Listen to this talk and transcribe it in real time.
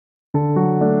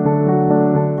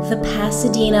The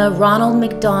Pasadena Ronald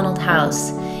McDonald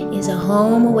House is a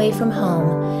home away from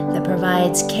home that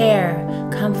provides care,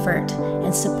 comfort,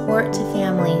 and support to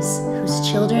families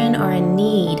whose children are in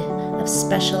need of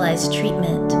specialized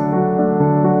treatment.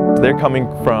 They're coming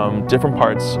from different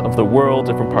parts of the world,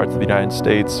 different parts of the United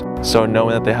States, so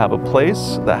knowing that they have a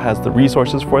place that has the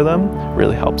resources for them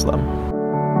really helps them.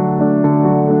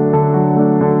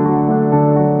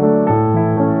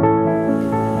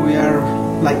 We are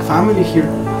like family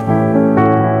here.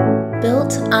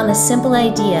 Built on the simple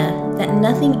idea that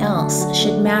nothing else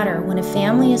should matter when a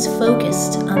family is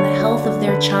focused on the health of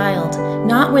their child,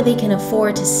 not where they can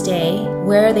afford to stay,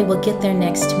 where they will get their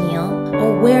next meal,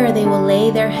 or where they will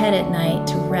lay their head at night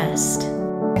to rest.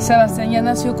 Sebastián ya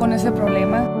nació con ese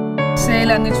problema. Se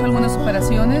le han hecho algunas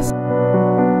operaciones.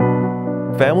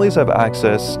 Families have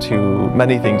access to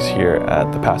many things here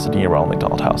at the Pasadena Ronald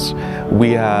McDonald House.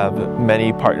 We have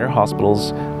many partner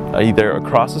hospitals either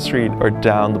across the street or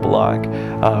down the block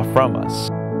from us.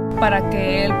 Para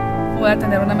que él pueda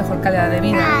tener una mejor calidad de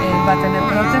vida. Él va a tener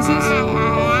prótesis,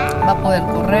 va a poder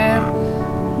correr,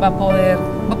 va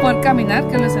a poder caminar,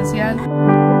 que es lo esencial.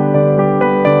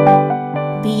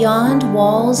 Beyond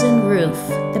walls and roof,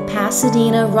 the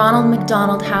Pasadena Ronald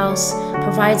McDonald House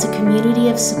provides a community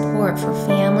of support for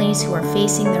families who are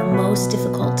facing their most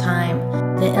difficult time,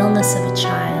 the illness of a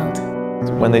child.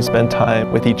 When they spend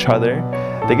time with each other,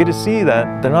 they get to see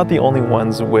that they're not the only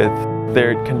ones with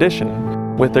their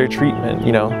condition, with their treatment.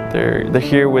 You know, they're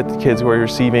here with kids who are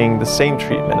receiving the same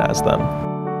treatment as them.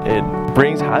 It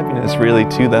brings happiness really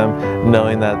to them,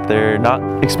 knowing that they're not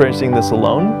experiencing this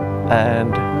alone,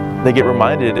 and they get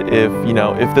reminded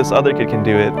if this other kid can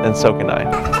do it, then so can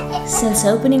I. Since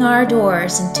opening our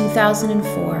doors in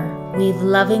 2004, we've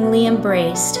lovingly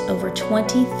embraced over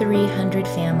 2,300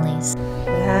 families.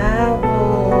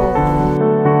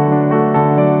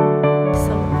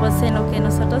 Pues en lo que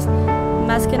nosotros,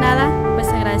 más que nada, pues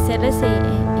agradecerles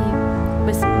y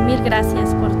pues mil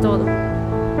gracias por todo.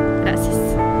 Gracias.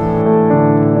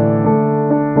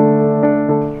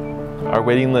 Our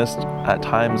waiting list at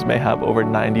times may have over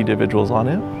 90 individuals on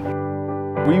it.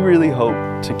 We really hope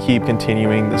to keep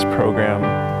continuing this program,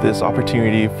 this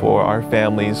opportunity for our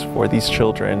families, for these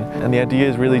children. And the idea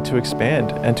is really to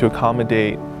expand and to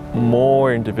accommodate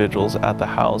more individuals at the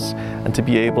house and to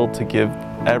be able to give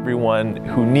everyone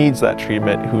who needs that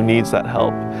treatment, who needs that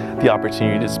help, the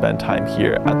opportunity to spend time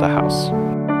here at the house.